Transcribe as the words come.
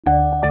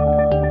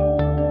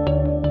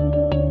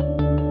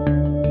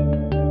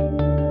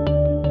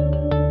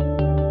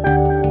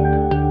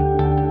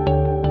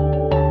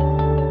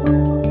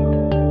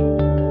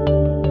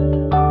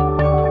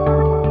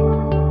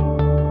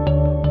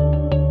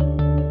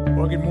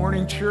Good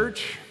morning,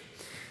 church.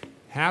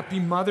 Happy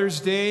Mother's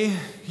Day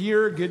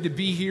here. Good to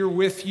be here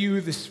with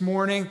you this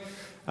morning.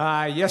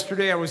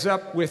 Yesterday I was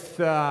up with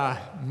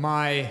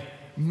my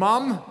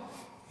mom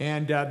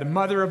and the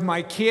mother of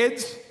my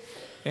kids,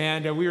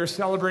 and we were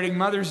celebrating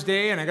Mother's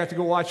Day, and I got to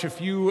go watch a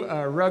few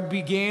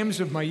rugby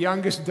games of my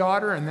youngest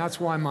daughter, and that's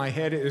why my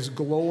head is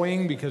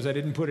glowing, because I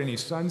didn't put any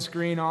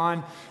sunscreen on.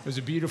 It was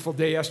a beautiful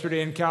day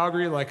yesterday in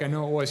Calgary, like I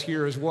know it was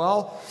here as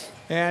well.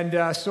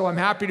 And so I'm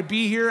happy to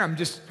be here. I'm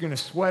just going to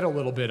sweat a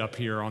little bit up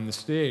here on the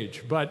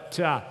stage. But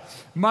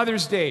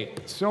Mother's Day,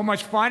 so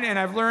much fun. And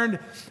I've learned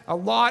a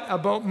lot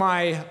about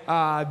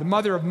the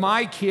mother of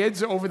my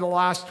kids over the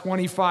last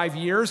 25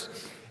 years.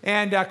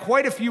 And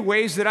quite a few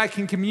ways that I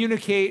can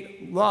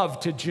communicate love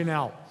to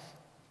Janelle.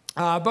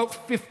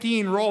 About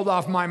 15 rolled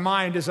off my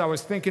mind as I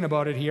was thinking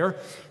about it here.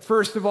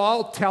 First of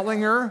all,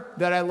 telling her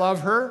that I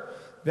love her.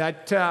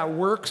 That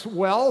works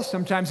well.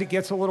 Sometimes it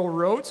gets a little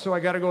rote, so I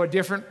got to go a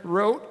different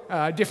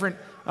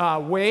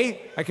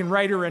way. I can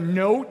write her a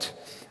note.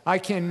 I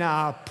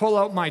can pull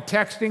out my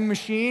texting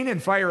machine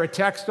and fire a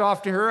text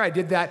off to her. I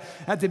did that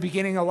at the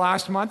beginning of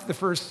last month, the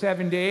first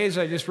 7 days.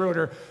 I just wrote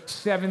her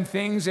 7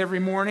 things every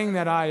morning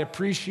that I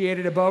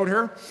appreciated about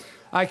her.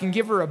 I can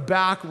give her a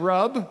back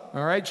rub,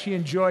 all right? She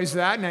enjoys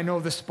that, and I know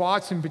the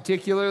spots in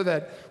particular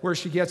where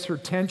she gets her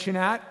tension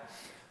at.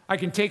 I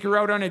can take her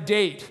out on a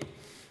date.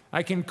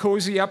 I can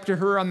cozy up to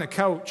her on the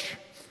couch.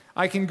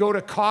 I can go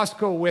to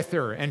Costco with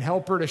her and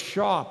help her to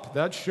shop.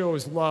 That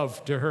shows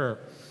love to her.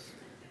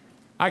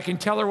 I can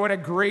tell her what a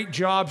great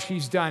job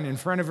she's done in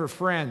front of her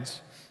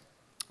friends.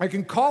 I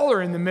can call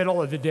her in the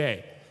middle of the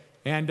day.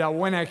 And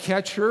when I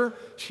catch her,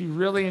 she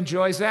really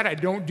enjoys that. I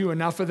don't do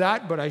enough of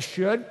that, but I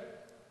should.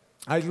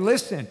 I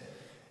listen,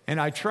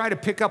 and I try to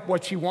pick up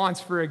what she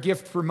wants for a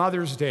gift for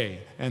Mother's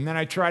Day. And then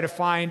I try to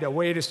find a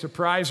way to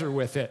surprise her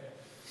with it.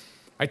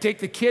 I take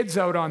the kids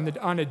out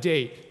on a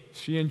date.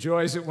 She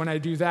enjoys it when I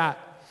do that.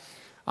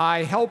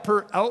 I help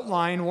her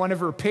outline one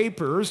of her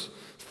papers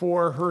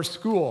for her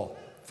school.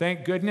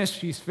 Thank goodness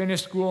she's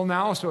finished school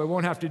now, so I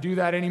won't have to do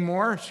that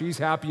anymore. She's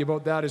happy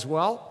about that as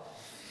well.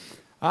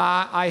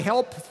 I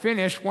help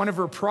finish one of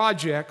her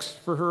projects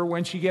for her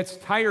when she gets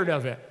tired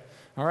of it.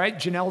 All right,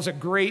 Janelle's a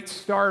great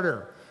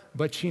starter,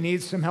 but she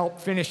needs some help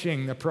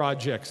finishing the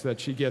projects that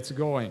she gets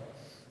going.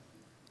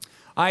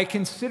 I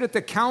can sit at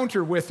the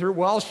counter with her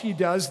while she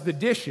does the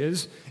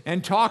dishes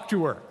and talk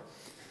to her.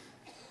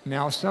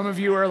 Now, some of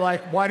you are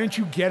like, why don't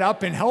you get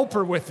up and help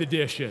her with the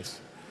dishes?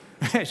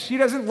 She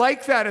doesn't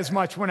like that as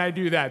much when I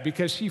do that,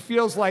 because she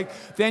feels like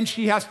then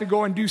she has to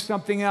go and do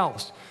something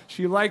else.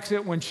 She likes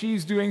it when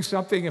she's doing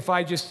something if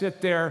I just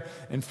sit there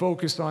and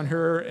focus on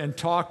her and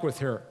talk with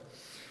her.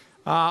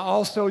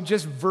 Also,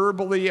 just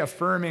verbally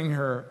affirming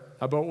her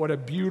about what a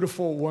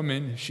beautiful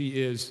woman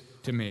she is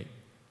to me.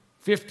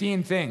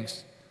 15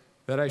 things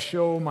that I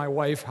show my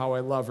wife how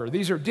I love her.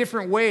 These are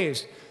different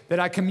ways that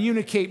I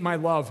communicate my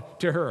love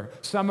to her.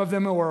 Some of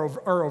them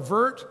are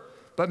overt,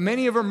 but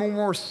many of them are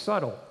more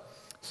subtle.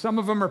 Some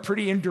of them are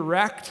pretty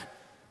indirect,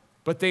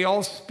 but they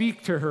all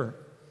speak to her.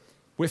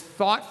 With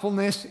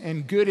thoughtfulness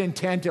and good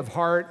intent of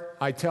heart,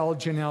 I tell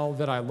Janelle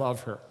that I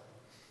love her.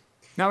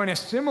 Now, in a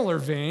similar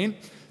vein,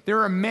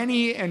 there are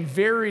many and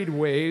varied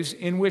ways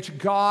in which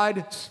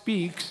God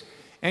speaks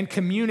and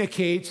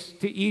communicates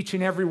to each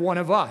and every one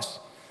of us.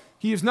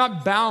 He is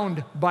not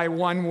bound by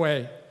one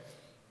way.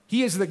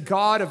 He is the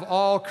God of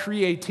all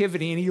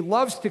creativity, and He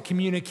loves to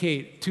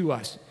communicate to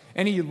us,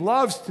 and He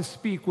loves to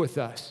speak with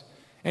us,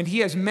 and He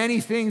has many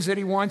things that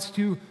He wants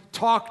to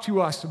talk to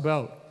us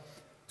about.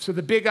 So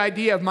the big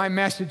idea of my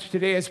message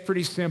today is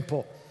pretty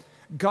simple.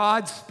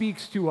 God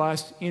speaks to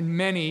us in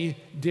many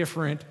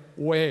different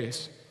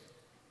ways.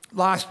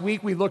 Last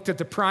week, we looked at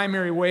the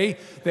primary way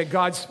that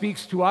God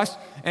speaks to us,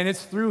 and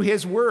it's through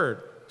His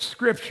Word,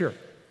 Scripture.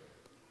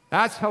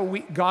 That's how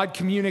God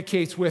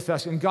communicates with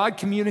us, and God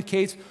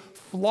communicates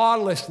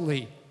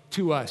flawlessly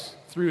to us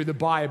through the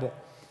Bible.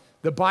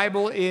 The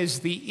Bible is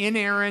the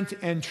inerrant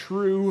and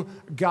true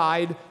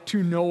guide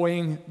to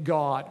knowing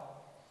God.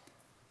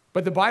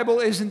 But the Bible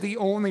isn't the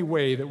only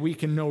way that we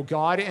can know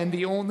God and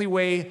the only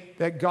way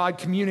that God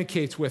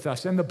communicates with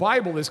us. And the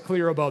Bible is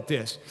clear about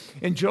this.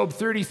 In Job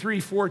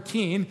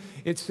 33:14,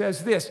 it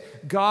says this: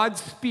 God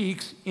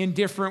speaks in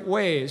different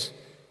ways,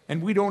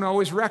 and we don't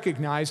always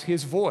recognize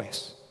His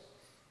voice.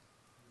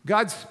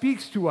 God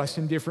speaks to us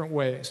in different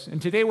ways. And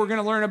today we're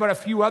going to learn about a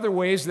few other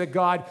ways that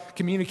God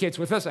communicates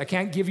with us. I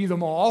can't give you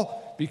them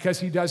all because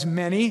He does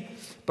many,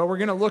 but we're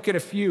going to look at a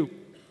few.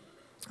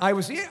 I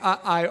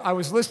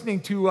was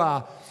listening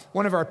to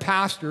one of our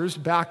pastors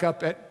back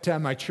up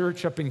at my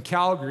church up in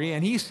Calgary,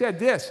 and he said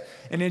this,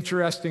 an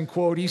interesting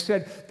quote. He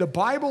said, "The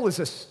Bible is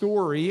a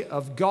story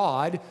of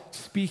God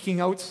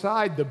speaking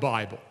outside the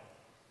Bible."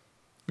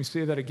 Let me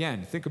say that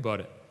again. Think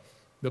about it.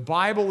 The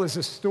Bible is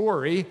a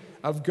story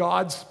of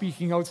God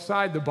speaking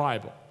outside the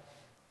Bible.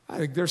 I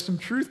think there's some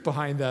truth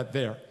behind that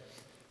there.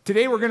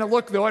 Today we're going to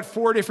look, though, at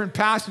 4 different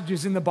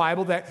passages in the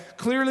Bible that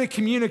clearly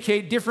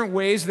communicate different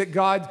ways that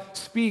God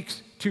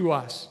speaks to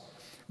us.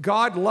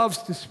 God loves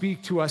to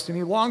speak to us, and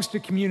he longs to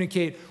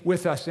communicate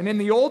with us. And in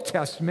the Old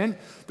Testament,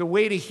 the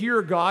way to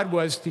hear God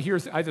was to hear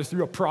either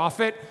through a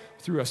prophet,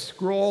 through a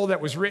scroll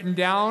that was written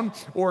down,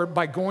 or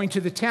by going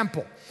to the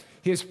temple.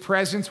 His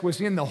presence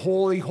was in the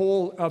holy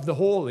of the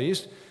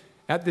holies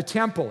at the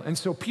temple, and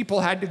so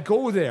people had to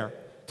go there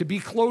to be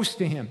close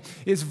to him.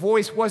 His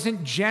voice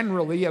wasn't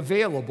generally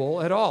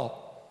available at all.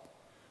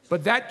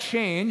 But that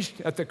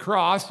changed at the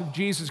cross of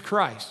Jesus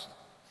Christ.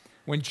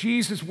 When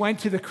Jesus went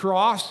to the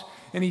cross,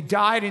 and he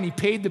died and he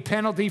paid the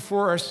penalty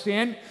for our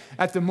sin,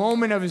 at the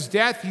moment of his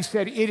death, he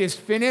said, "It is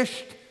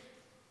finished."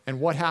 And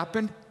what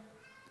happened?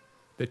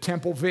 The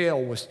temple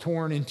veil was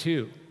torn in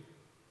two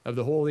of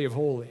the Holy of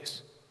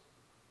Holies.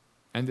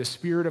 And the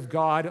Spirit of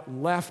God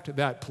left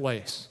that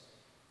place.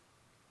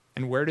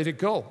 And where did it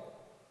go?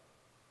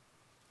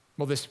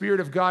 Well, the Spirit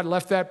of God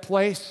left that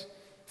place.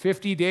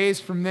 50 days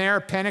from there,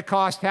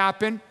 Pentecost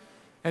happened,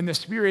 and the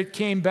Spirit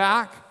came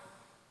back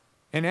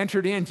and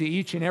entered into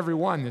each and every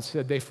one that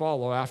said they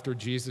follow after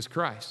Jesus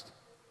Christ.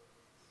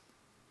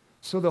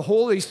 So the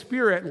Holy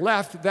Spirit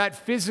left that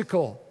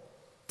physical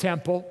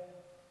temple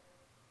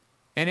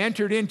and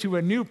entered into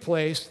a new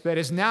place that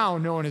is now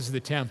known as the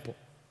temple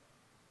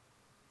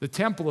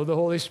of the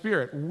Holy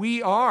Spirit.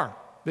 We are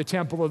the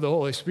temple of the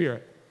Holy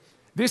Spirit.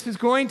 This is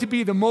going to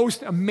be the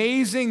most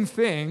amazing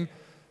thing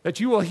that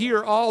you will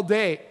hear all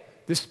day.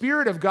 The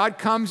Spirit of God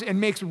comes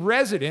and makes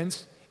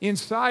residence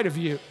inside of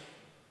you.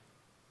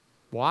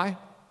 Why?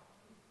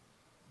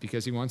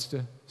 Because he wants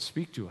to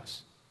speak to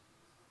us.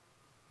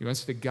 He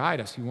wants to guide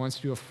us. He wants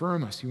to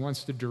affirm us. He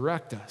wants to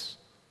direct us.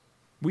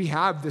 We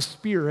have the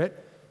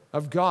Spirit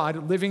of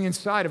God living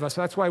inside of us.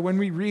 That's why when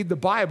we read the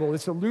Bible,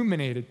 it's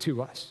illuminated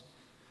to us.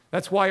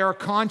 That's why our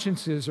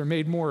consciences are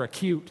made more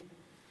acute.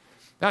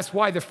 That's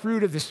why the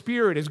fruit of the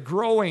Spirit is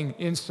growing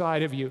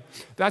inside of you.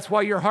 That's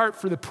why your heart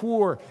for the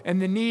poor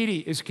and the needy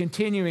is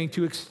continuing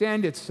to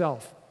extend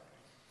itself.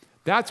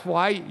 That's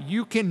why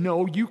you can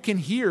know, you can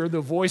hear the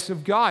voice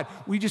of God.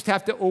 We just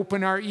have to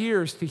open our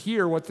ears to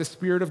hear what the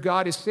Spirit of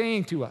God is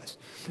saying to us.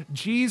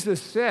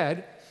 Jesus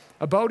said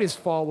about his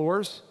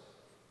followers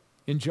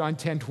in John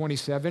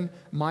 10:27,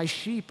 "My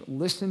sheep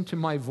listen to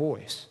my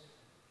voice.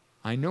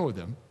 I know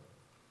them,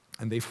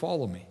 and they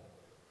follow me."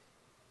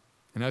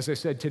 And as I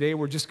said, today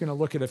we're just going to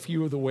look at a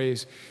few of the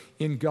ways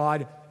in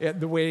God,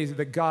 the ways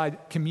that God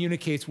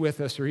communicates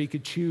with us, or he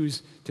could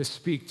choose to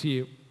speak to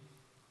you.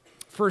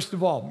 First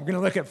of all, we're going to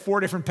look at 4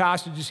 different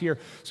passages here.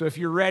 So if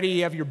you're ready,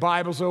 you have your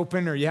Bibles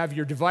open or you have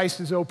your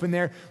devices open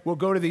there, we'll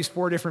go to these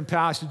 4 different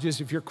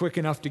passages if you're quick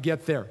enough to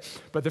get there.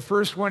 But the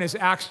first one is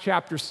Acts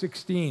chapter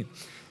 16.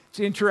 It's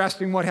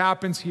interesting what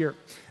happens here.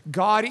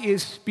 God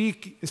is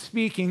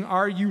speaking.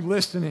 Are you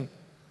listening?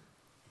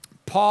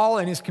 Paul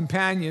and his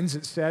companions,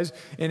 it says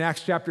in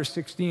Acts chapter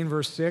 16,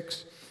 verse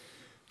 6,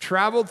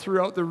 traveled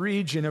throughout the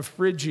region of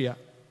Phrygia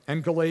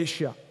and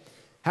Galatia,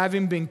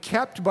 having been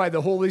kept by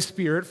the Holy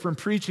Spirit from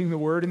preaching the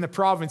word in the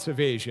province of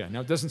Asia.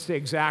 Now, it doesn't say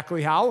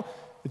exactly how.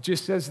 It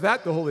just says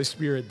that the Holy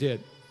Spirit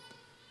did.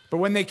 But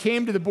when they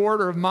came to the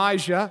border of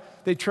Mysia,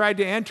 they tried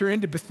to enter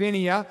into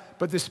Bithynia,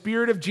 but the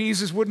Spirit of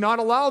Jesus would not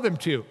allow them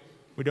to.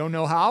 We don't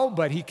know how,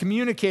 but he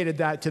communicated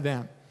that to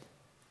them.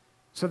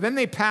 So then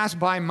they passed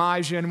by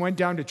Mysia and went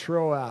down to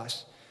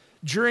Troas.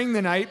 During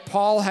the night,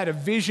 Paul had a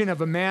vision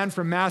of a man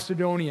from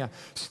Macedonia,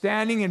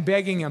 standing and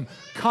begging him,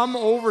 "Come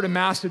over to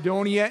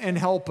Macedonia and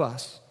help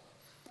us."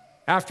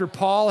 After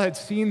Paul had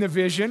seen the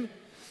vision,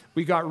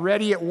 we got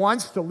ready at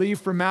once to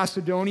leave for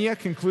Macedonia,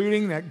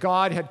 concluding that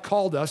God had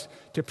called us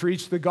to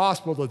preach the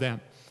gospel to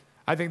them.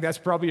 I think that's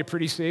probably a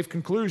pretty safe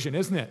conclusion,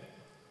 isn't it?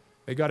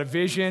 They got a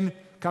vision,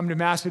 come to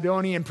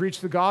Macedonia and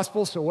preach the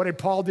gospel. So what did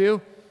Paul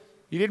do?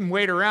 He didn't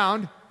wait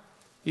around.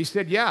 He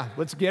said, "Yeah,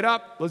 let's get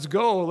up, let's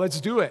go,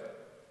 let's do it."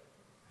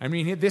 I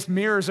mean, this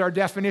mirrors our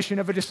definition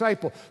of a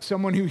disciple,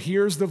 someone who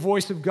hears the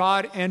voice of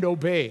God and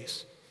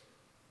obeys.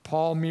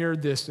 Paul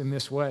mirrored this in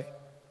this way.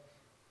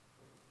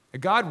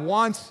 God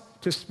wants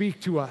to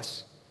speak to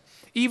us.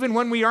 Even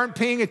when we aren't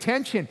paying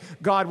attention,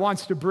 God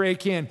wants to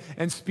break in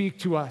and speak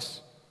to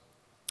us.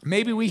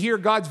 Maybe we hear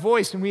God's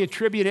voice and we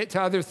attribute it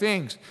to other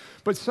things,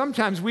 but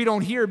sometimes we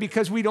don't hear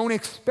because we don't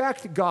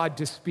expect God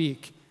to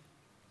speak.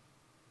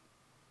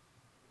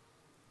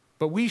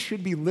 But we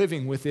should be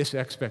living with this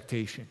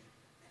expectation.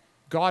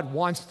 God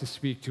wants to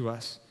speak to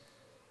us.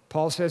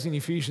 Paul says in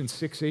Ephesians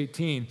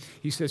 6:18,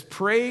 he says,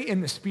 "Pray in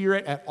the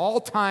Spirit at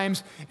all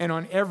times and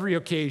on every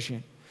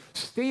occasion.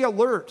 Stay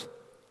alert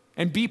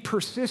and be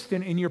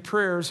persistent in your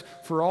prayers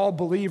for all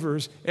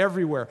believers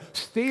everywhere."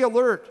 Stay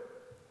alert.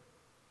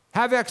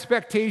 Have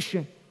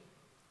expectation.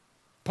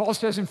 Paul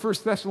says in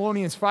 1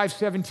 Thessalonians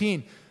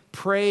 5:17,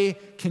 "Pray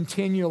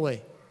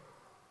continually."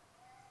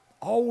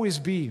 Always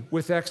be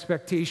with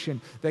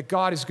expectation that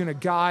God is going to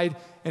guide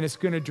and it's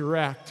going to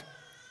direct.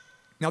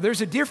 Now,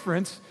 there's a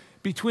difference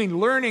between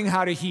learning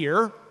how to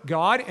hear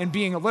God and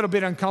being a little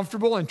bit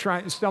uncomfortable and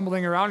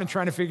stumbling around and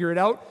trying to figure it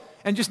out,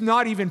 and just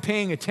not even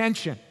paying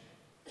attention.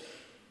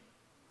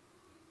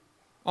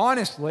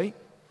 Honestly,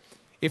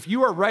 if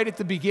you are right at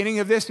the beginning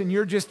of this and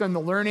you're just on the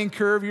learning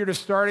curve, you're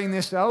just starting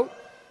this out,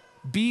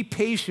 Be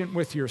patient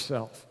with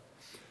yourself.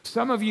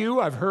 Some of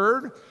you, I've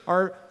heard,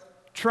 are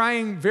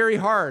trying very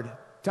hard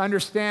to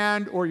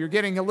understand, or you're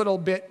getting a little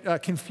bit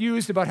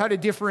confused about how to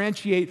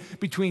differentiate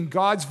between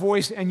God's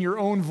voice and your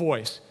own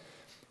voice.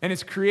 And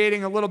it's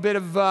creating a little bit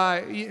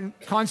of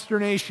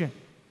consternation.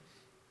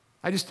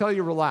 I just tell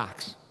you,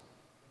 relax.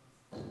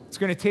 It's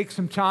going to take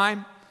some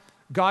time.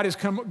 God is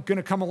going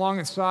to come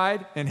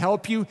alongside and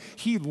help you.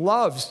 He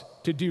loves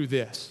to do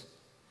this.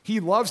 He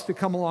loves to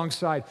come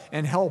alongside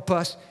and help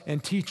us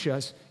and teach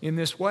us in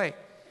this way.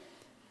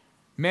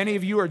 Many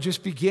of you are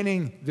just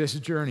beginning this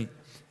journey.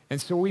 And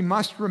so we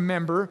must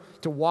remember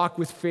to walk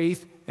with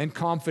faith and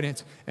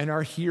confidence, and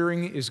our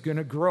hearing is going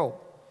to grow.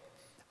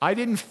 I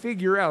didn't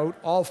figure out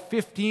all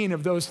 15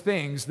 of those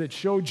things that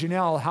showed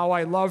Janelle how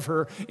I love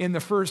her in the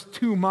first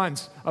 2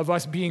 months of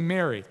us being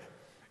married.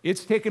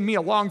 It's taken me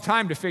a long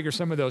time to figure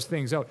some of those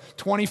things out.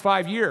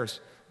 25 years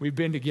we've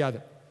been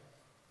together.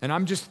 And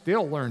I'm just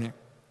still learning,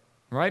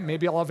 right?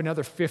 Maybe I'll have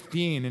another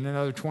 15 in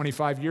another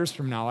 25 years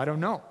from now. I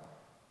don't know.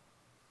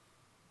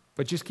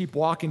 But just keep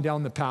walking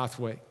down the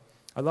pathway.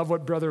 I love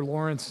what Brother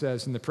Lawrence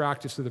says in the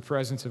practice of the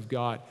presence of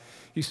God.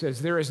 He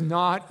says, there is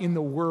not in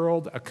the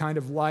world a kind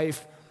of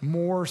life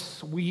more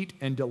sweet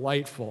and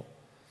delightful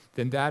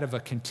than that of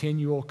a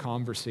continual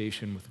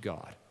conversation with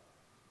God.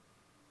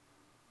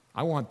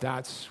 I want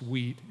that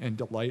sweet and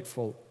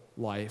delightful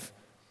life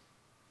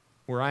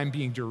where I'm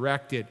being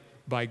directed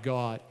by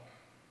God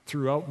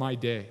throughout my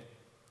day.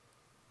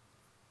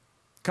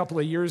 A couple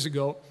of years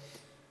ago,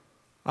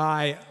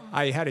 I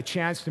had a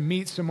chance to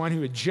meet someone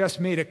who had just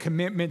made a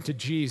commitment to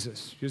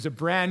Jesus. She was a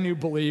brand new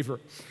believer.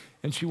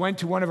 And she went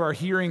to one of our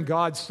Hearing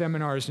God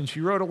seminars, and she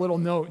wrote a little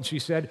note, and she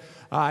said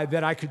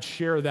that I could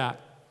share that.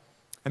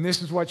 And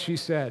this is what she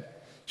said.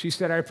 She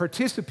said, I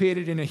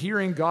participated in a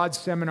Hearing God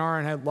seminar,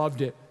 and I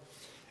loved it.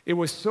 It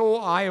was so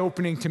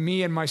eye-opening to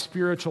me in my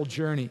spiritual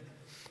journey.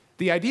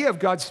 The idea of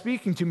God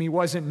speaking to me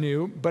wasn't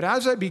new, but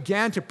as I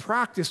began to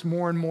practice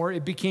more and more,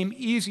 it became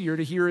easier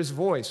to hear his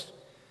voice.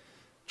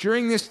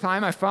 During this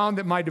time, I found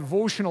that my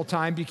devotional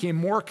time became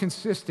more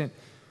consistent,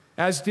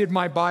 as did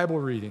my Bible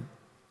reading.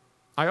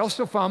 I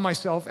also found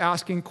myself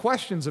asking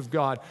questions of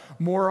God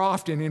more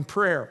often in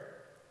prayer.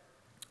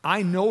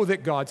 I know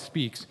that God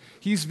speaks.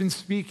 He's been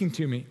speaking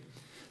to me.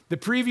 The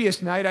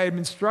previous night, I had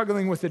been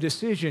struggling with a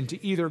decision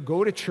to either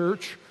go to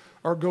church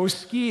or go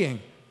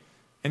skiing,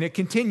 and it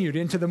continued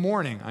into the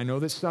morning. I know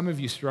that some of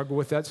you struggle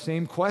with that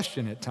same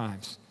question at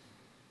times.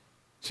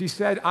 She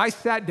said, I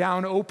sat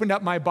down, opened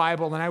up my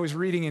Bible, and I was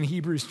reading in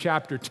Hebrews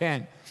chapter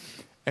 10,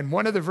 and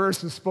one of the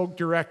verses spoke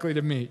directly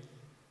to me.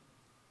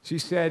 She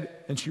said,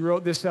 and she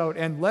wrote this out,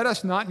 and let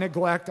us not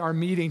neglect our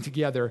meeting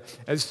together,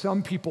 as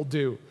some people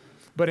do,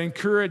 but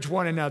encourage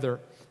one another,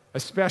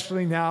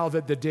 especially now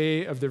that the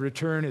day of the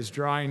return is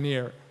drawing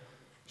near.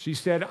 She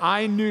said,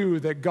 I knew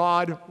that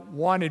God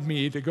wanted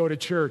me to go to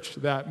church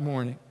that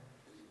morning.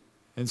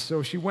 And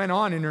so she went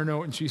on in her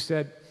note, and she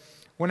said,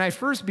 when I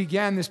first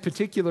began this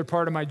particular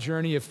part of my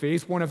journey of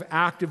faith, one of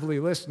actively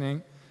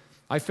listening,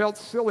 I felt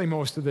silly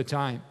most of the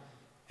time,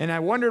 and I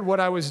wondered what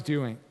I was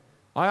doing.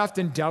 I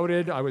often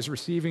doubted I was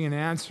receiving an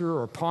answer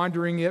or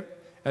pondering it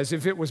as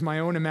if it was my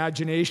own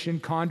imagination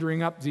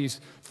conjuring up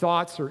these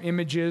thoughts or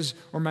images,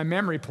 or my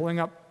memory pulling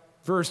up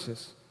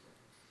verses.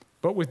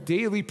 But with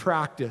daily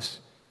practice,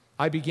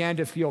 I began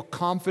to feel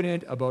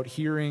confident about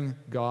hearing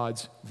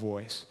God's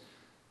voice.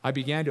 I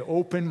began to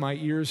open my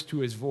ears to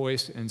his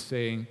voice and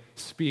saying,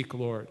 speak,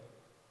 Lord,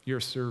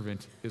 your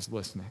servant is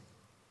listening.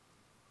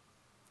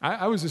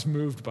 I was just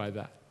moved by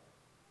that.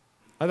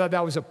 I thought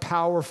that was a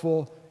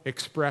powerful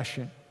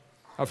expression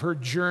of her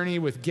journey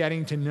with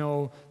getting to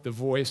know the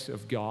voice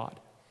of God.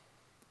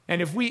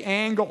 And if we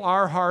angle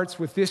our hearts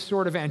with this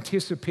sort of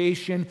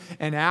anticipation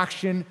and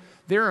action,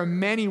 there are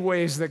many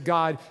ways that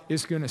God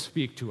is going to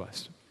speak to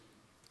us.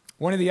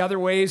 One of the other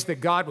ways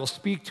that God will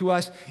speak to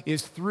us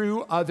is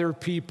through other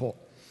people.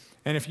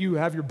 And if you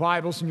have your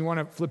Bibles and you want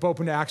to flip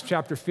open to Acts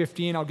chapter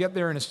 15, I'll get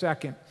there in a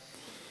second.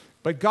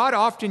 But God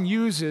often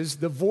uses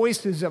the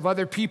voices of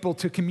other people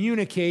to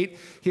communicate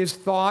his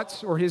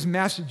thoughts or his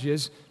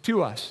messages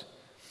to us.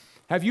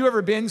 Have you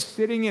ever been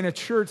sitting in a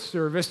church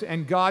service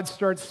and God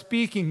starts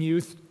speaking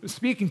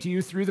to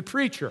you through the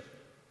preacher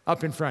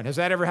up in front? Has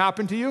that ever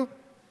happened to you?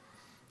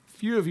 A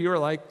few of you are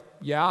like,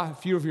 yeah. A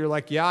few of you are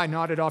like, yeah, I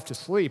nodded off to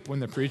sleep when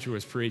the preacher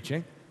was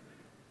preaching.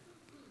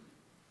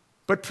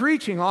 But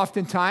preaching,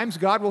 oftentimes,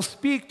 God will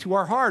speak to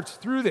our hearts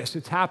through this.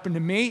 It's happened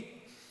to me.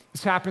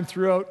 It's happened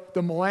throughout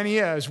the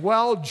millennia as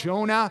well.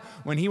 Jonah,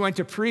 when he went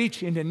to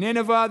preach into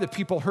Nineveh, the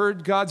people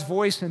heard God's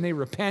voice and they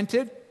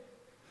repented.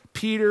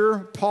 Peter,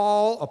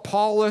 Paul,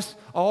 Apollos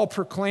all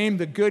proclaimed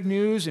the good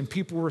news and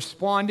people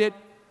responded.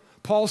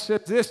 Paul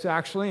said this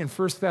actually in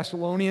 1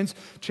 Thessalonians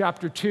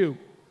chapter 2.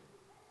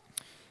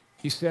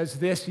 He says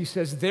this, he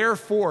says,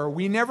 therefore,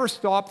 we never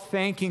stop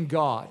thanking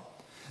God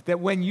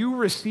that when you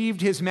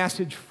received his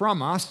message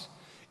from us,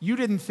 you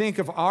didn't think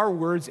of our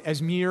words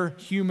as mere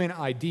human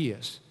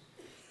ideas.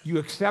 You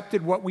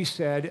accepted what we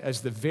said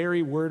as the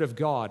very word of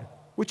God,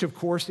 which of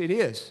course it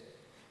is.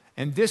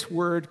 And this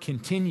word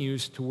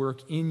continues to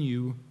work in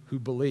you who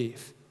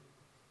believe.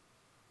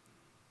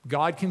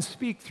 God can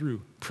speak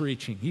through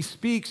preaching. He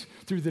speaks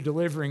through the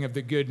delivering of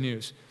the good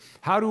news.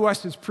 How do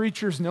us as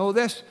preachers know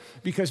this?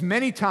 Because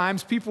many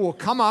times people will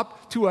come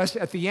up to us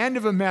at the end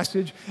of a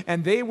message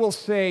and they will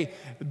say,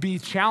 be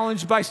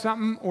challenged by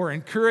something or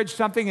encourage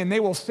something, and they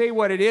will say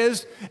what it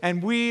is,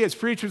 and we as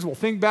preachers will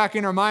think back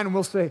in our mind and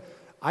we'll say,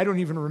 I don't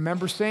even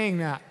remember saying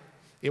that.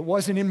 It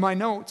wasn't in my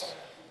notes.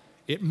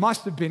 It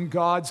must have been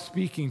God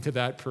speaking to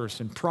that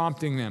person,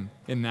 prompting them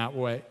in that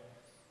way.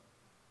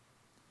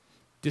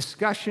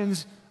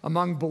 Discussions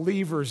among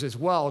believers as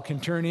well can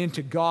turn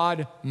into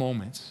God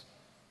moments.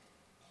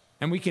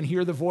 And we can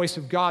hear the voice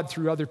of God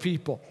through other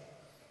people.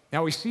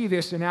 Now we see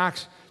this in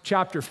Acts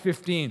chapter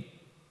 15.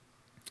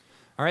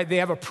 All right, they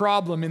have a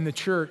problem in the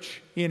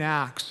church in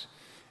Acts.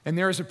 And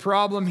there's a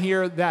problem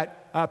here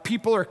that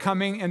people are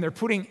coming and they're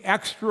putting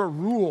extra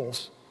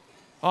rules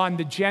on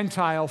the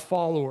Gentile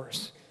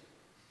followers.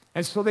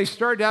 And so they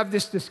start to have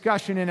this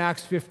discussion in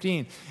Acts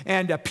 15.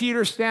 And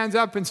Peter stands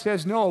up and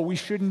says, no, we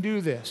shouldn't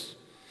do this.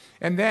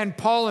 And then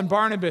Paul and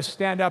Barnabas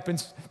stand up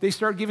and they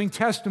start giving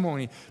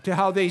testimony to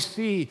how they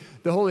see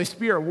the Holy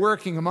Spirit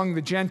working among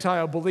the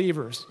Gentile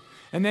believers.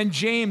 And then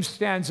James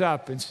stands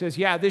up and says,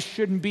 yeah, this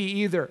shouldn't be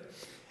either.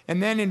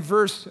 And then in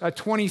verse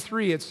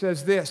 23, it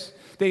says this.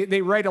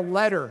 They write a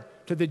letter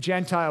to the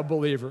Gentile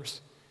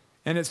believers.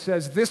 And it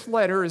says, this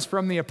letter is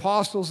from the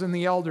apostles and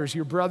the elders,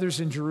 your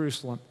brothers in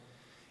Jerusalem.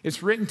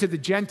 It's written to the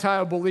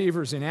Gentile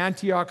believers in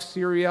Antioch,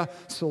 Syria,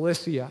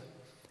 Cilicia.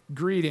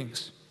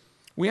 Greetings.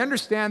 We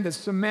understand that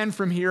some men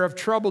from here have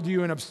troubled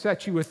you and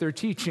upset you with their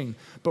teaching,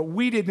 but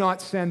we did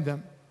not send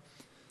them.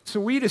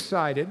 So we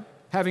decided,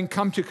 having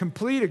come to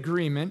complete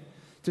agreement,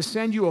 to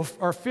send you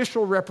our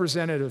official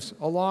representatives,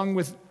 along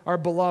with our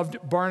beloved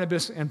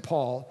Barnabas and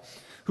Paul,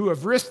 who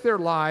have risked their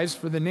lives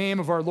for the name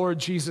of our Lord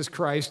Jesus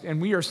Christ,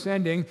 and we are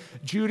sending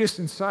Judas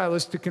and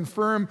Silas to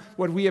confirm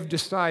what we have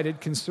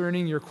decided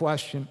concerning your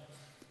question.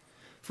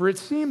 For it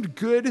seemed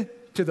good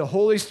to the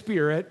Holy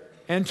Spirit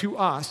and to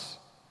us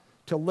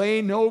to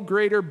lay no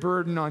greater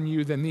burden on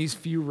you than these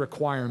few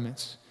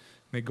requirements.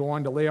 They go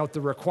on to lay out the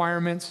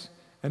requirements,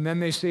 and then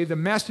they say the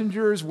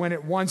messengers went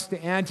at once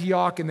to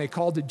Antioch, and they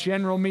called a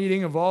general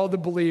meeting of all the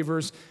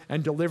believers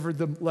and delivered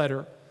the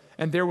letter.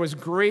 And there was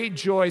great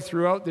joy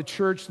throughout the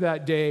church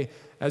that day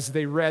as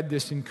they read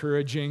this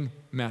encouraging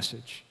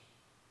message.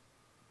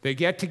 They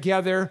get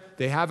together,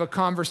 they have a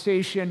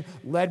conversation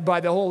led by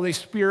the Holy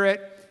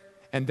Spirit,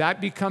 and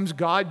that becomes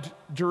God's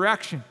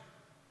direction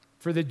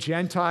for the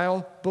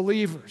Gentile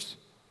believers.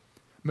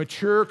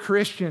 Mature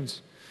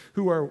Christians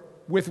who are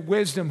with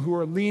wisdom, who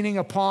are leaning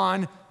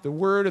upon the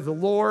word of the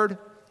Lord,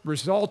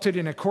 resulted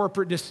in a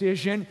corporate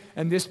decision,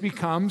 and this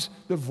becomes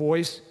the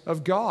voice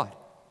of God.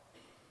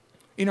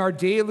 In our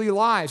daily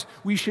lives,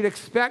 we should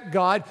expect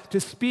God to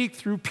speak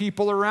through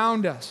people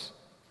around us,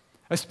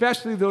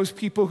 especially those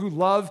people who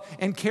love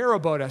and care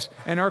about us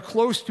and are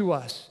close to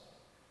us.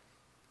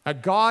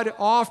 God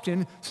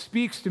often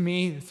speaks to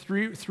me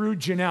through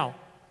Janelle.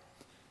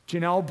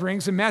 Janelle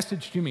brings a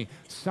message to me.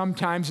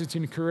 Sometimes it's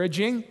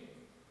encouraging,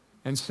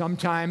 and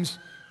sometimes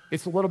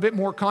it's a little bit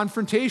more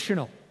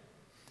confrontational.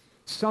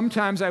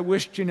 Sometimes I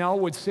wish Janelle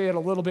would say it a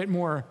little bit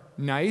more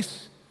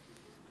nice,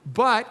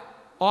 but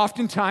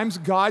oftentimes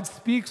God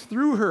speaks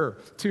through her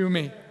to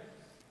me,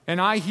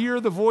 and I hear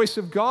the voice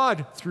of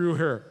God through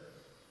her.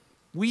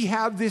 We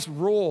have this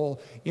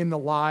role in the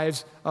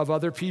lives of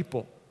other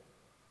people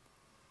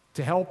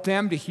to help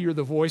them to hear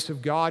the voice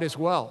of God as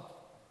well.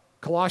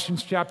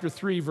 Colossians chapter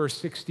 3, verse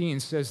 16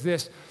 says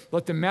this,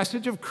 let the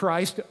message of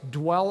Christ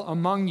dwell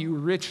among you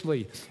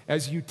richly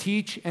as you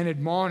teach and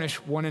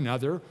admonish one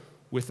another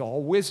with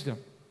all wisdom.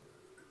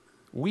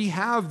 We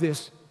have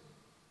this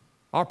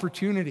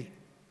opportunity.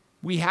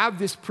 We have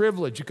this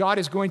privilege. God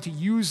is going to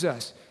use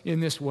us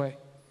in this way.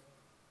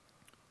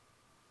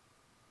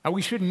 Now,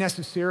 we shouldn't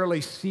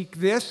necessarily seek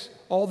this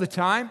all the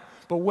time,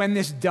 but when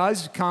this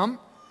does come,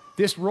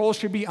 this role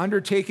should be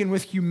undertaken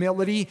with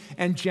humility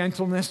and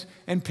gentleness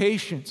and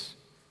patience.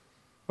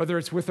 Whether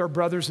it's with our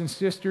brothers and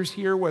sisters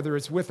here, whether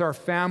it's with our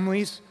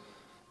families,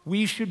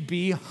 we should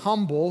be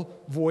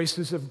humble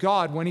voices of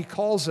God when He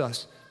calls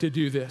us to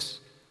do this.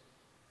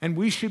 And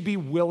we should be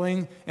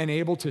willing and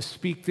able to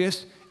speak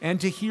this and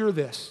to hear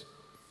this.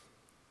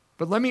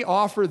 But let me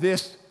offer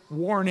this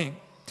warning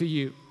to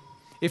you.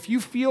 If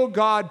you feel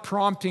God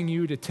prompting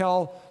you to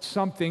tell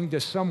something to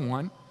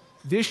someone,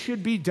 this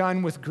should be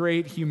done with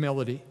great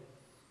humility.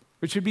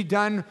 It should be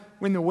done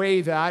in the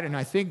way that, and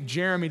I think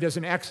Jeremy does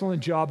an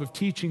excellent job of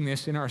teaching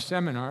this in our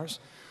seminars,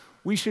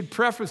 we should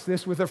preface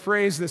this with a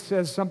phrase that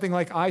says something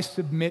like, I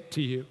submit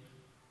to you,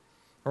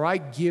 or I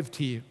give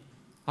to you.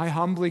 I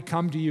humbly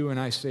come to you and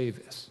I say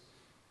this.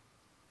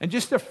 And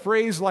just a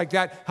phrase like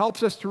that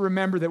helps us to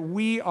remember that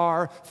we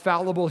are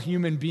fallible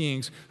human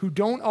beings who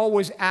don't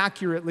always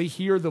accurately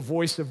hear the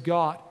voice of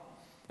God.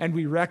 And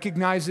we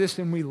recognize this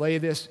and we lay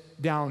this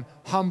down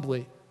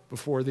humbly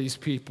before these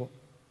people.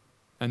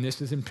 And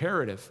this is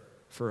imperative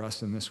for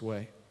us in this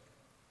way.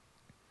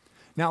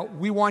 Now,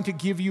 we want to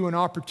give you an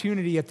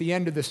opportunity at the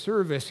end of the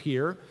service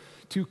here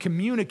to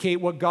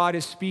communicate what God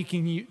is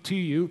speaking to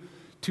you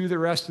to the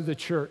rest of the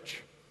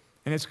church.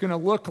 And it's going to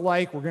look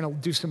like we're going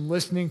to do some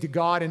listening to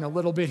God in a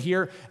little bit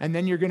here, and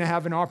then you're going to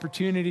have an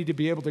opportunity to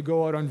be able to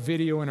go out on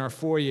video in our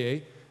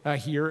foyer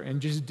here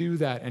and just do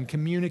that and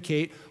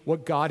communicate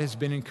what God has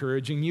been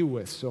encouraging you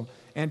with. So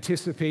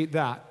anticipate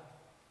that.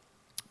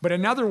 But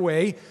another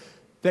way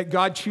that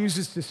God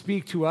chooses to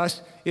speak to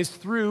us is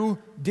through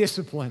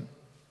discipline.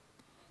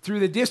 Through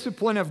the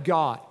discipline of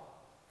God,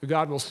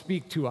 God will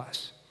speak to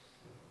us.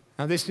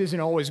 Now, this isn't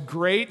always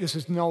great. This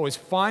isn't always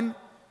fun.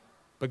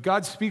 But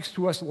God speaks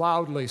to us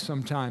loudly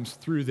sometimes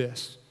through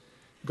this.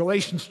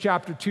 Galatians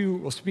chapter 2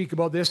 will speak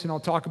about this, and I'll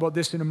talk about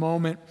this in a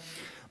moment.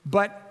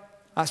 But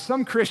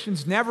some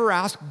Christians never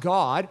ask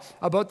God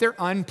about their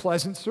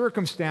unpleasant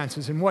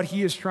circumstances and what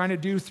He is trying to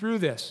do through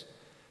this,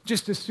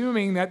 just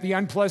assuming that the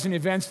unpleasant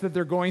events that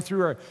they're going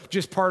through are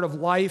just part of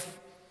life,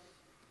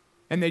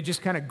 and they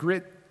just kind of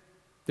grit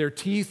their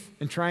teeth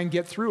and try and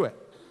get through it.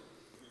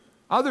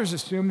 Others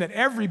assume that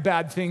every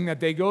bad thing that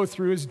they go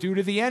through is due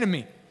to the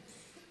enemy.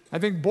 I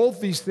think both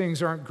these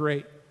things aren't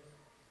great.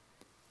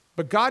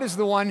 But God is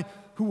the one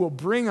who will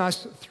bring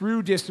us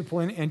through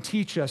discipline and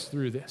teach us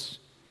through this.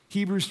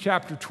 Hebrews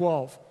chapter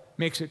 12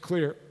 makes it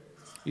clear.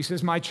 He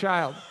says, "My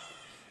child,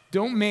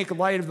 don't make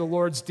light of the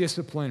Lord's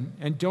discipline,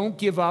 and don't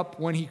give up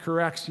when He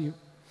corrects you.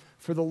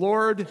 For the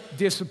Lord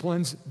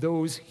disciplines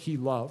those He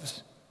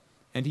loves,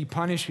 and He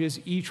punishes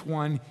each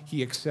one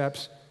He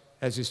accepts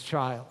as His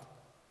child."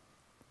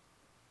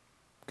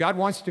 God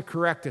wants to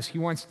correct us. He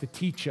wants to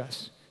teach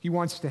us. He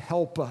wants to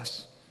help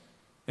us.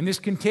 And this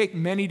can take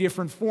many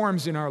different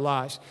forms in our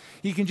lives.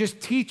 He can just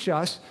teach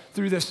us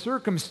through the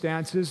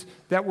circumstances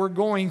that we're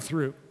going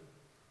through.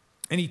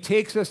 And He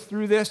takes us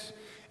through this,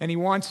 and He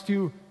wants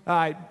to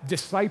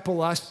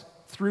disciple us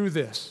through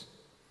this.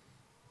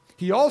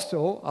 He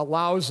also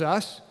allows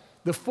us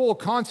the full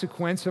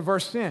consequence of our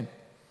sin.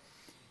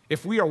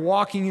 If we are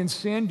walking in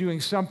sin,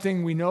 doing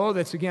something we know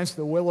that's against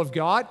the will of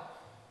God,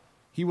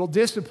 He will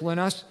discipline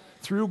us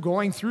through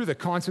going through the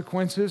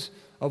consequences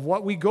of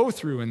what we go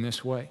through in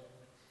this way.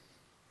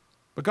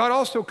 But God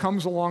also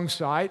comes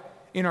alongside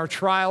in our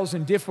trials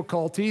and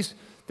difficulties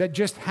that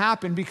just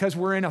happen because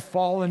we're in a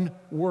fallen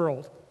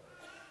world.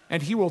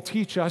 And He will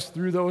teach us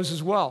through those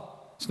as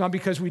well. It's not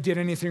because we did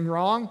anything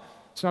wrong.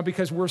 It's not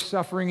because we're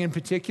suffering in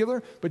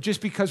particular, but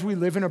just because we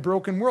live in a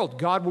broken world.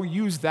 God will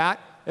use that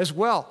as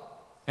well.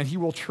 And He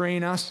will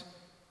train us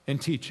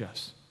and teach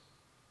us.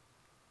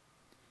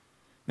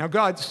 Now,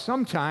 God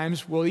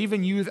sometimes will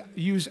even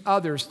use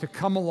others to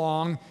come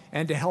along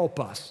and to help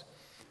us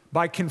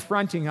by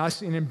confronting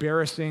us in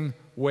embarrassing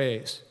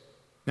ways.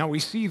 Now, we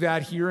see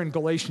that here in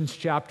Galatians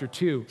chapter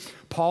 2.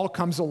 Paul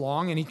comes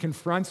along and he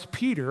confronts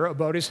Peter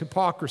about his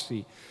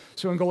hypocrisy.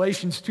 So in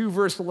Galatians 2,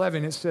 verse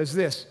 11, it says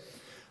this,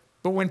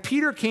 "But when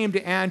Peter came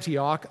to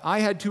Antioch, I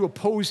had to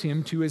oppose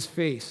him to his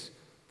face,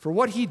 for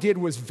what he did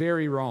was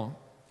very wrong.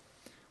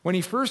 When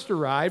he first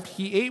arrived,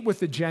 he ate with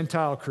the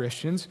Gentile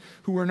Christians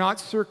who were not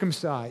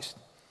circumcised.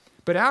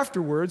 But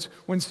afterwards,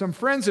 when some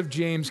friends of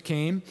James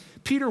came,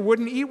 Peter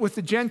wouldn't eat with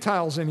the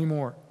Gentiles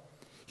anymore.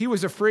 He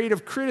was afraid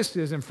of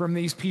criticism from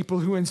these people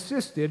who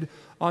insisted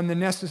on the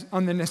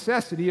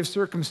necessity of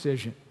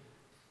circumcision.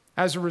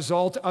 As a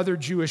result, other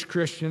Jewish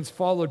Christians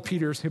followed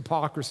Peter's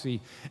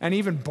hypocrisy, and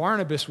even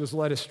Barnabas was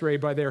led astray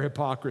by their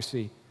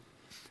hypocrisy.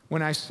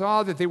 When I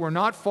saw that they were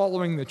not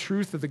following the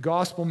truth of the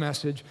gospel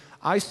message,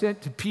 I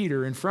said to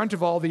Peter in front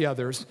of all the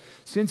others,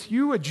 'Since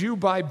you, a Jew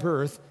by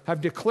birth, have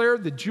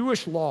declared the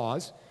Jewish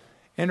laws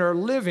and are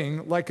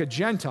living like a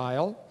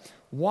Gentile,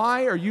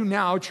 why are you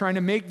now trying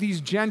to make these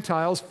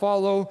Gentiles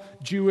follow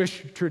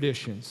Jewish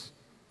traditions?'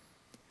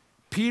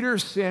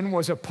 Peter's sin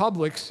was a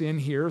public sin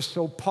here,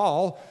 so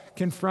Paul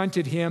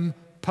confronted him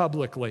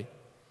publicly.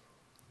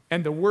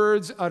 And the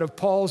words out of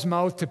Paul's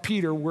mouth to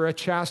Peter were a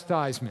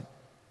chastisement.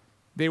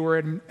 They were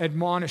an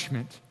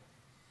admonishment,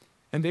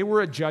 and they were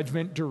a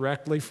judgment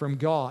directly from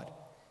God.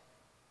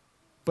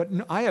 But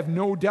I have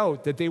no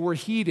doubt that they were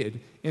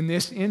heeded in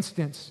this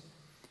instance.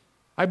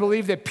 I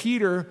believe that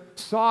Peter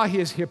saw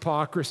his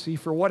hypocrisy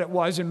for what it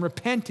was and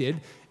repented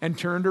and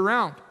turned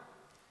around.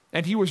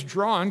 And he was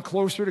drawn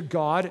closer to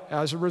God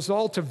as a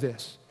result of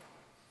this.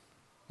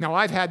 Now,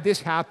 I've had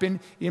this happen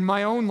in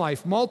my own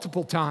life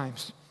multiple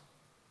times,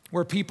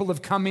 where people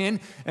have come in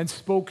and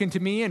spoken to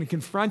me and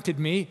confronted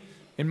me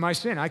in my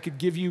sin. I could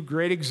give you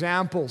great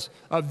examples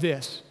of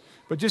this,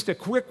 but just a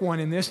quick one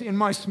in this. In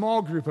my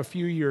small group a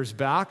few years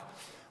back,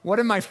 one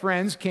of my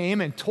friends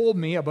came and told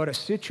me about a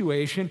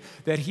situation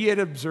that he had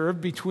observed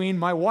between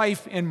my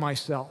wife and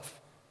myself.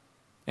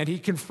 And he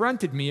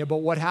confronted me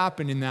about what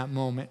happened in that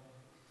moment.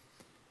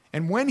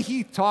 And when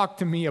he talked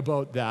to me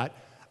about that,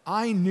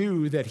 I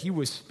knew that he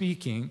was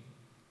speaking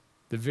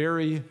the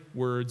very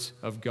words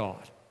of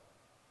God.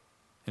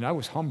 And I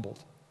was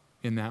humbled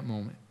in that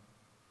moment.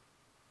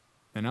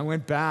 And I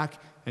went back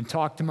and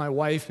talked to my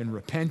wife and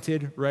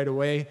repented right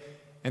away.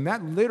 And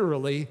that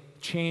literally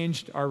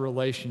changed our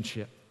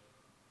relationship.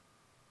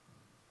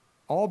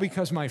 All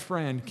because my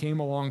friend came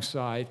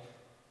alongside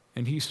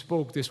and he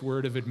spoke this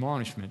word of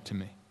admonishment to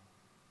me.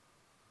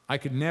 I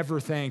could never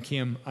thank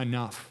him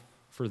enough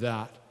for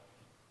that.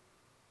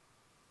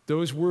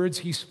 Those words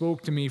he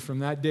spoke to me from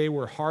that day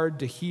were hard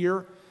to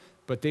hear,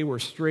 but they were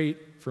straight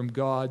from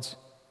God's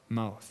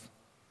mouth.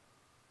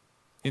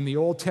 In the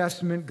Old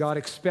Testament, God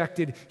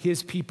expected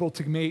his people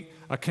to make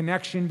a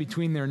connection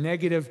between their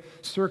negative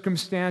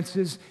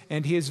circumstances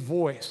and his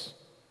voice.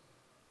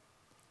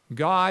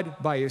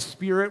 God, by his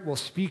Spirit, will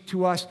speak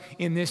to us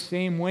in this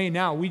same way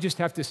now. We just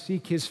have to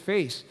seek his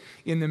face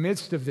in the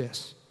midst of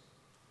this.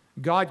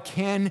 God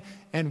can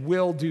and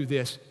will do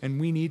this, and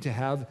we need to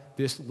have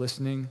this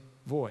listening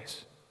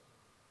voice.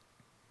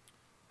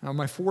 Now,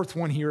 my fourth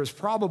one here is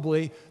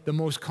probably the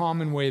most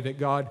common way that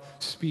God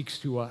speaks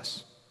to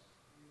us.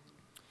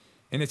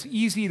 And it's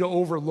easy to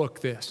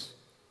overlook this,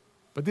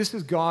 but this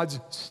is God's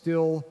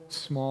still,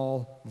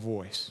 small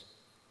voice.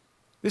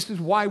 This is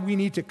why we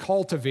need to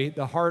cultivate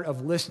the heart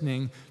of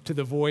listening to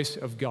the voice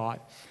of God.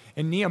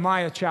 In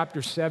Nehemiah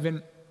chapter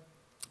 7,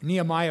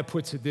 Nehemiah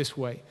puts it this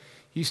way.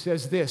 He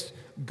says this,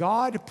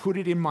 God put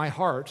it in my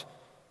heart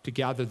to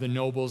gather the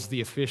nobles,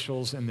 the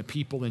officials, and the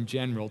people in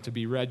general to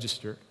be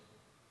registered.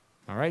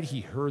 All right,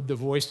 he heard the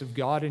voice of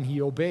God and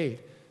he obeyed.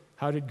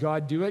 How did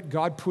God do it?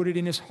 God put it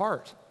in his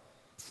heart.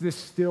 It's this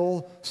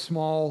still,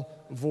 small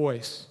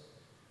voice.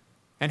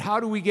 And how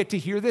do we get to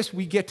hear this?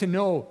 We get to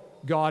know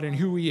God and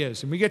who he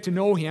is. And we get to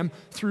know him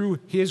through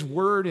his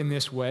word in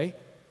this way.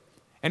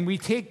 And we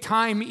take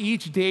time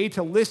each day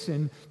to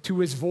listen to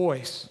his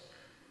voice.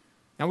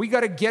 Now we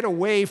got to get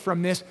away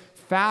from this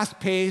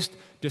fast-paced,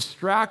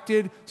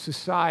 distracted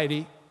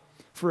society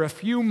for a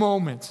few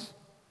moments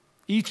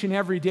each and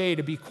every day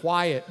to be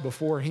quiet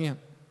before him.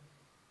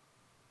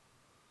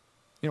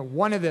 You know,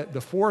 one of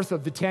the fourth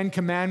of the 10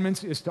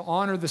 commandments is to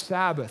honor the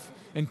Sabbath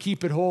and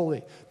keep it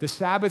holy. The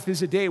Sabbath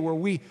is a day where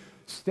we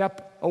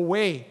step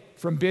away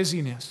from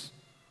busyness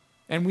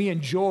and we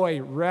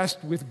enjoy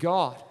rest with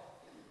God.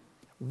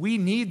 We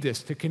need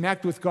this to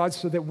connect with God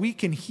so that we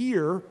can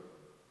hear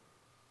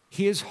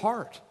his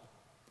heart.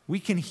 We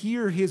can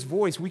hear his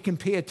voice. We can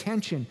pay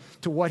attention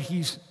to what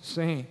he's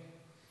saying.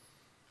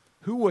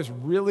 Who was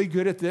really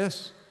good at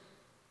this?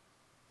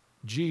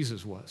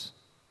 Jesus was.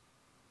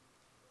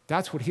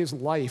 That's what his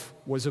life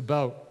was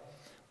about,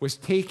 was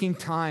taking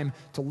time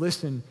to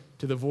listen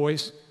to the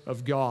voice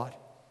of God.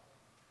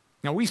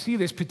 Now, we see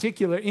this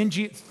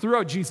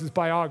throughout Jesus'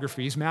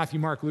 biographies, Matthew,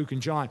 Mark, Luke,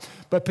 and John,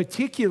 but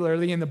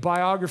particularly in the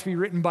biography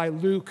written by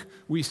Luke,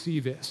 we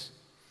see this.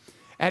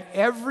 At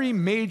every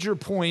major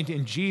point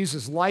in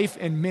Jesus' life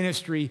and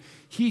ministry,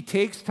 he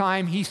takes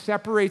time, he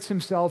separates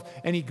himself,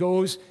 and he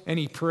goes and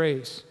he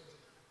prays.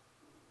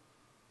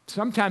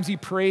 Sometimes he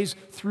prays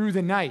through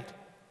the night.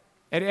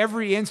 At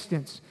every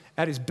instance,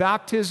 at his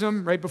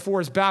baptism, right before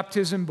his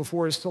baptism,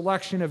 before his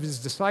selection of his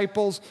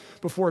disciples,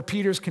 before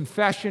Peter's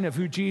confession of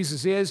who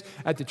Jesus is,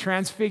 at the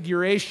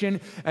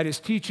transfiguration, at his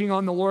teaching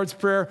on the Lord's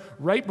Prayer,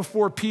 right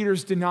before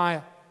Peter's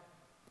denial.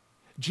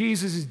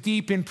 Jesus is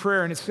deep in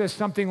prayer, and it says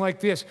something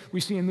like this. We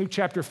see in Luke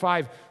chapter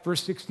 5,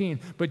 verse 16.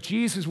 But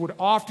Jesus would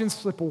often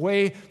slip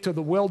away to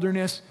the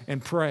wilderness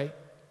and pray.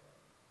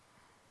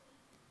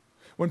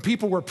 When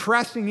people were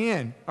pressing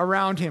in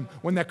around him,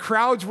 when the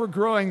crowds were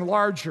growing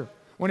larger,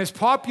 when his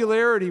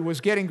popularity was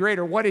getting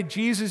greater, what did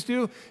Jesus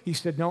do? He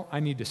said, no, I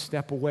need to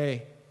step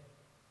away.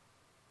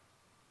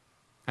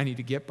 I need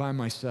to get by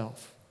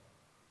myself.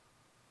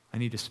 I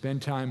need to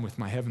spend time with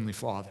my Heavenly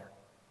Father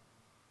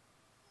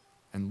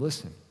and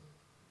listen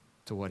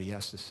to what he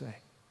has to say.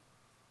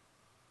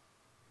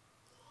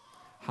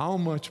 How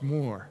much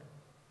more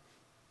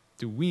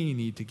do we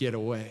need to get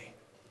away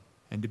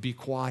and to be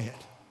quiet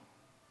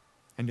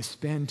and to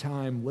spend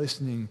time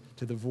listening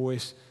to the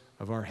voice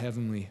of our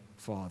Heavenly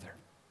Father?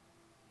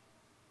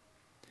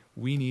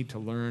 We need to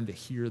learn to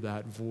hear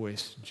that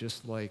voice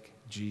just like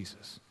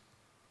Jesus.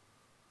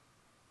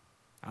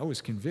 I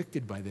was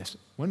convicted by this.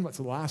 When was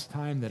the last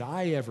time that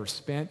I ever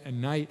spent a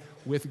night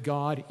with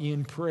God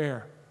in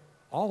prayer?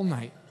 All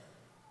night.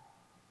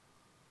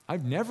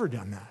 I've never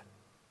done that.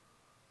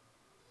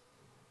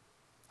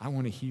 I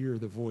want to hear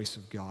the voice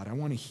of God. I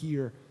want to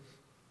hear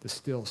the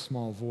still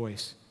small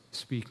voice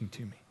speaking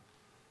to me.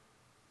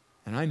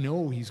 And I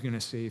know he's going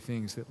to say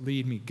things that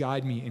lead me,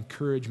 guide me,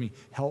 encourage me,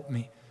 help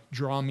me,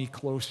 draw me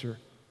closer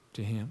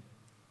to him.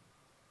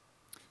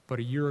 But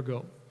a year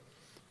ago,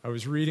 I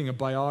was reading a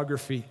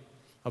biography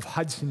of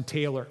Hudson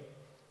Taylor.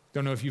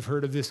 Don't know if you've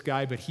heard of this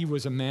guy, but he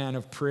was a man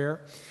of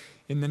prayer.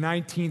 In the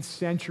 19th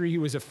century, he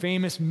was a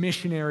famous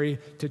missionary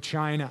to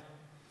China.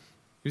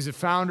 He was the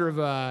founder of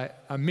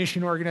a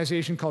mission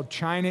organization called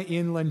China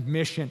Inland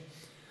Mission,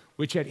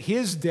 which at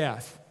his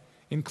death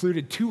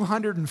included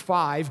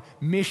 205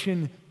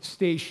 mission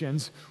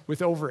stations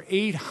with over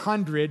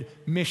 800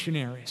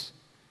 missionaries.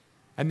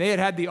 And they had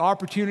had the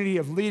opportunity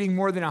of leading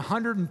more than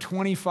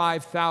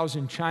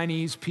 125,000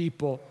 Chinese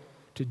people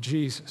to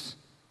Jesus.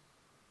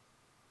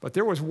 But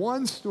there was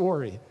one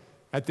story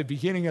at the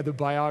beginning of the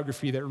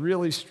biography that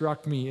really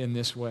struck me in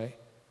this way.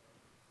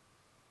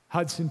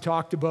 Hudson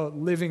talked about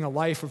living a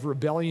life of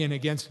rebellion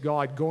against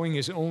God, going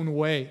his own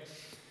way.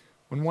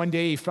 when one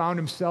day he found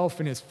himself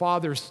in his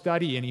father's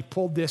study and he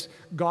pulled this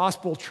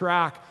gospel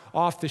tract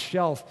off the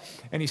shelf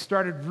and he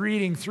started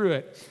reading through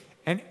it.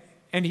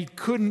 And he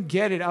couldn't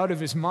get it out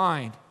of his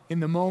mind in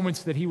the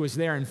moments that he was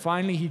there. And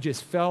finally, he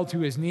just fell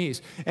to his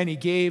knees and he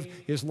gave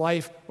his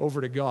life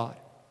over to God.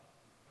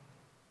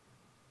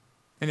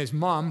 And his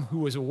mom, who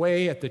was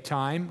away at the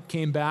time,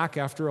 came back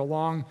after a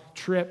long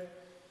trip,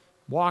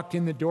 walked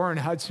in the door, and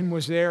Hudson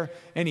was there,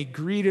 and he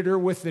greeted her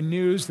with the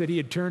news that he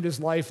had turned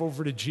his life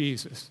over to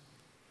Jesus.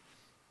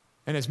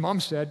 And his mom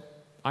said,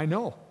 "I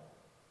know."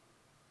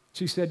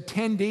 She said,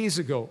 10 days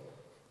ago,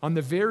 on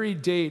the very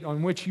date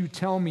on which you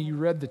tell me you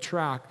read the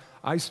tract,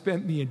 I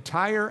spent the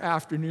entire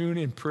afternoon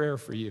in prayer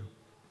for you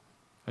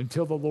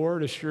until the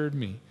Lord assured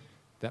me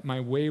that my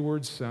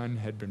wayward son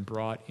had been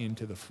brought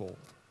into the fold.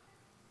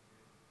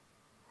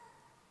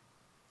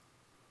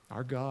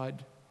 Our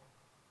God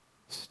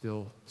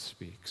still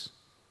speaks.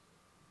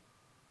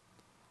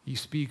 He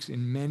speaks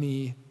in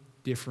many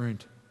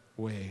different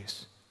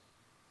ways.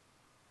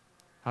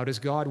 How does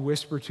God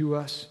whisper to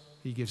us?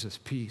 He gives us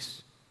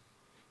peace.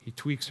 He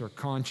tweaks our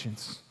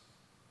conscience,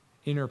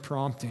 inner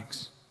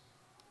promptings.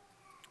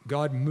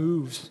 God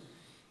moves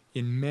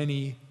in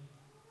many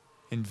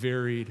and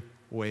varied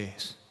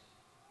ways.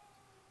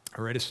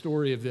 I read a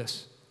story of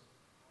this.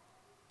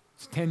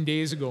 It's 10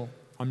 days ago,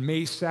 on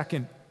May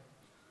 2nd.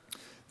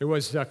 There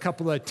was a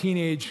couple of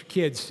teenage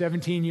kids,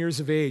 17 years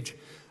of age.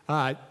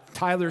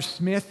 Tyler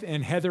Smith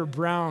and Heather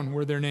Brown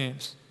were their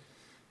names.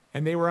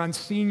 And they were on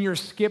senior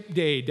skip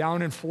day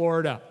down in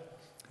Florida.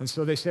 And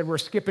so they said, we're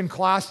skipping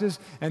classes,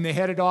 and they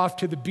headed off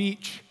to the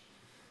beach.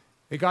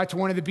 They got to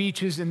one of the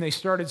beaches and they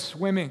started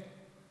swimming.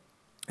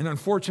 And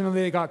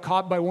unfortunately, they got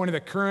caught by one of the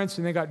currents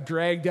and they got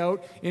dragged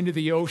out into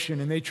the ocean.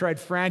 And they tried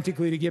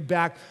frantically to get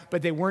back,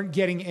 but they weren't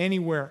getting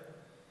anywhere.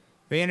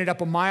 They ended up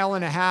 1.5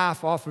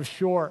 miles off of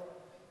shore,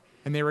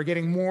 and they were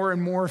getting more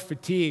and more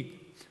fatigued.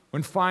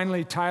 When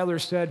finally Tyler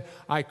said,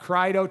 I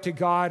cried out to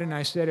God and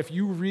I said, if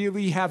you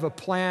really have a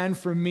plan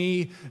for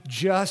me,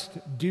 just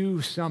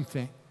do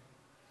something.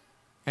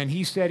 And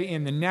he said,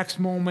 in the next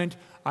moment,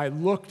 I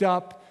looked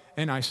up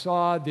and I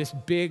saw this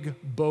big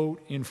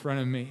boat in front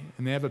of me.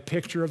 And they have a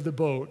picture of the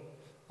boat.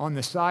 On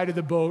the side of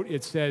the boat,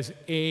 it says,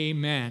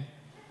 Amen.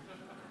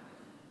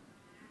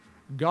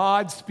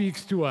 God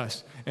speaks to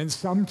us, and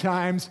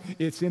sometimes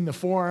it's in the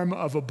form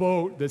of a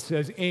boat that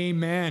says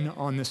Amen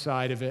on the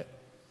side of it.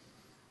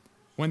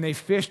 When they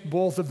fished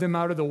both of them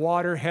out of the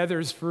water,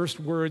 Heather's first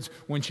words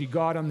when she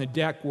got on the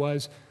deck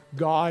was,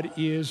 God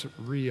is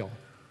real.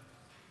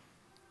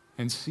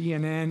 And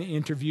CNN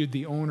interviewed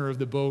the owner of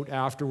the boat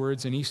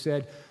afterwards, and he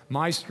said,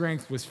 my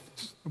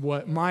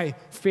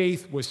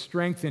faith was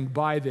strengthened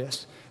by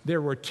this.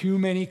 There were too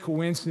many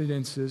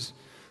coincidences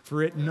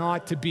for it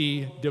not to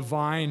be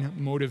divine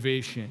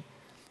motivation.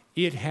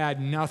 It had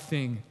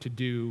nothing to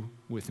do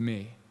with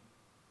me.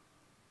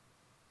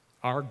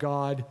 Our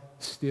God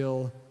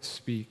still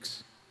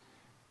speaks.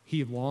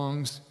 He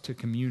longs to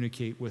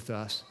communicate with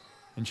us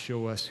and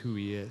show us who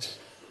He is.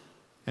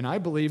 And I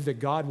believe that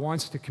God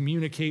wants to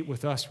communicate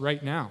with us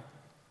right now.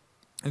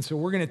 And so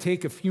we're going to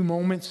take a few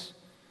moments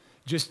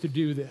just to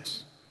do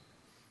this.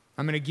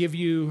 I'm going to give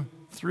you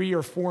 3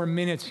 or 4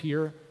 minutes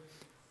here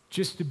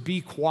just to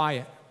be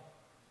quiet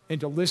and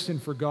to listen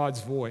for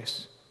God's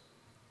voice.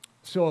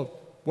 So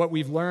what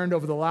we've learned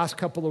over the last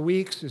couple of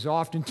weeks is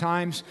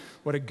oftentimes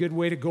what a good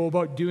way to go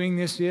about doing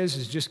this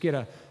is just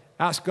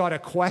ask God a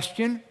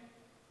question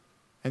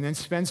and then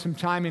spend some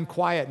time in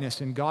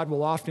quietness. And God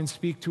will often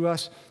speak to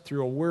us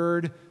through a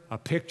word, a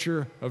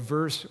picture, a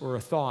verse, or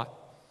a thought.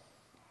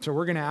 So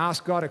we're going to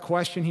ask God a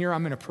question here.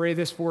 I'm going to pray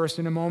this for us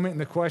in a moment.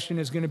 And the question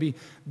is going to be,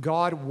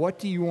 God, what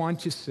do you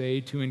want to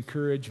say to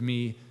encourage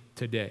me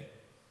today?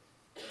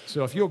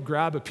 So if you'll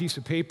grab a piece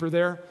of paper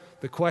there,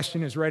 the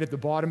question is right at the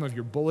bottom of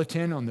your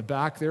bulletin on the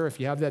back there. If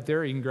you have that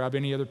there, you can grab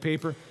any other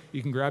paper.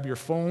 You can grab your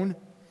phone,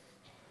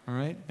 all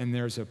right? And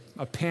there's a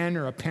pen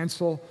or a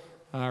pencil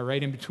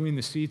right in between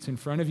the seats in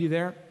front of you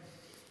there.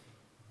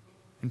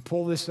 And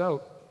pull this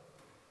out.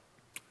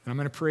 And I'm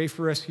going to pray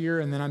for us here,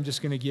 and then I'm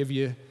just going to give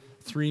you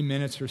 3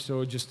 minutes or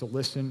so just to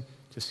listen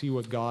to see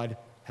what God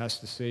has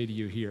to say to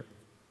you here.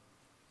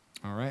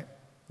 All right?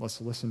 Let's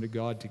listen to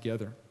God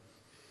together.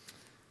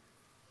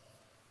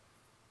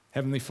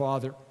 Heavenly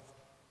Father,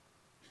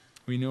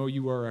 we know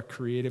you are a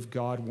creative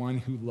God, one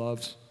who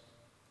loves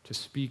to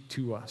speak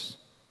to us.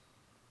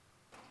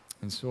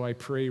 And so I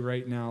pray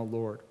right now,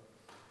 Lord,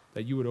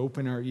 that you would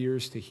open our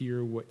ears to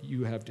hear what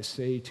you have to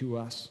say to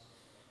us.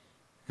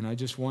 And I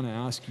just want to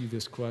ask you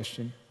this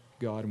question,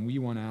 God, and we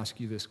want to ask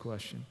you this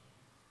question.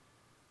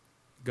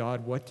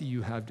 God, what do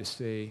you have to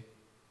say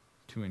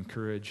to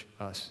encourage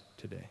us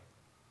today?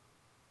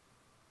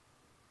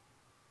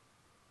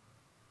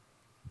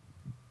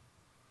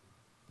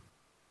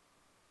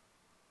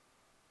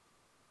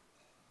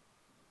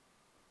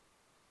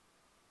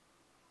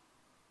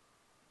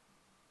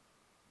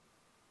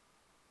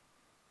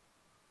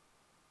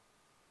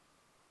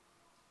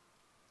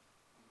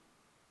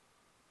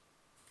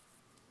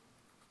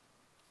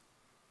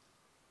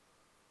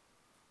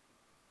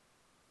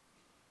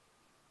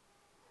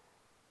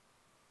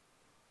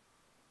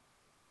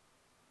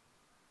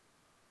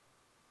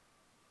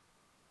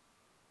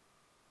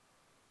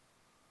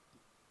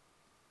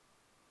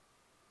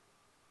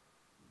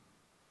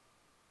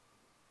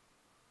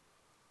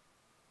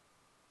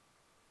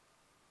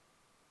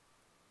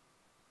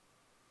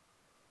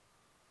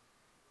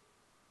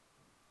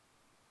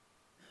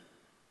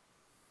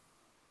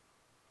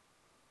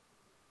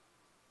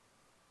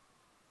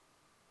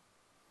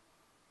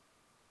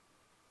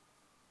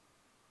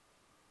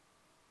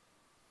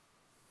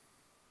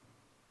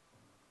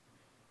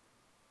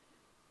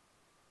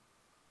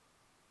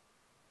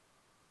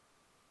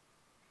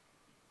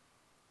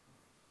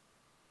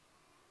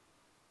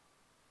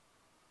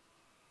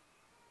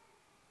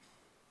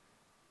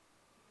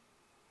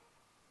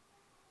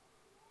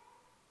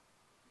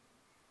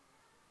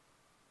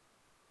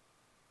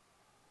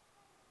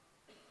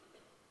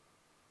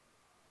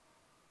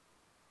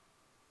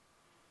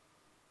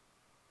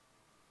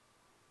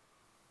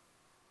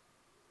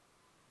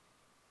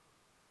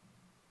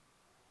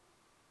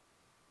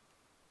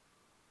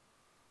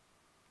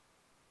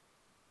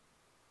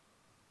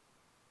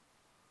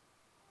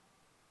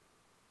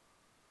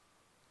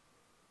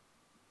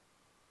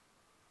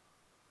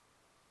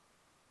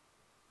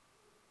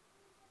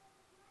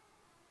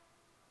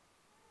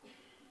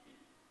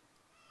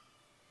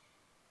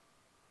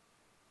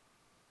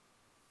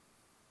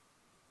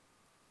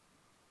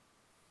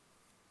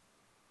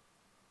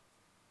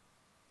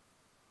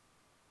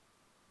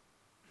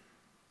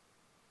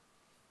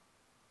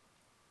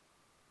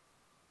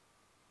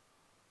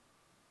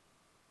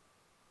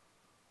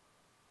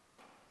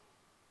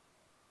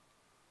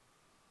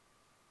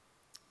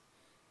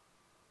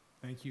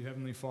 Thank you,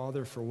 Heavenly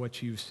Father, for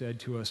what you've said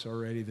to us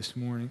already this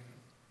morning.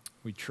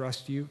 We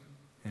trust you,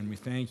 and we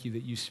thank you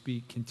that you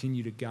speak.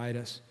 Continue to guide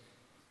us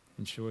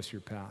and show us your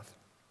path.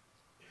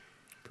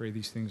 Pray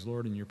these things,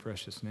 Lord, in your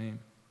precious name.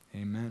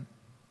 Amen.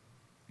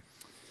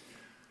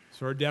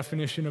 So our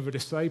definition of a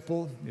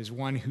disciple is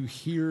one who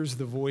hears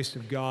the voice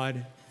of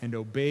God and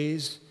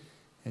obeys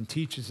and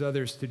teaches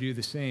others to do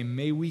the same.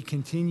 May we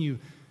continue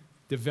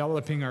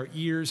developing our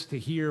ears to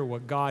hear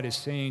what God is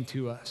saying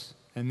to us.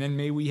 And then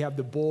may we have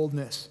the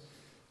boldness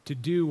to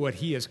do what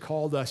he has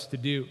called us to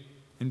do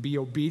and be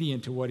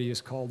obedient to what he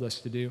has called us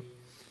to do.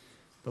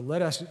 But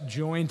let us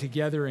join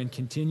together in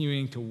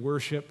continuing to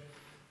worship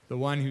the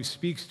one who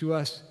speaks to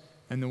us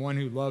and the one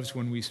who loves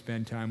when we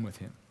spend time with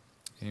him.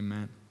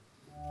 Amen.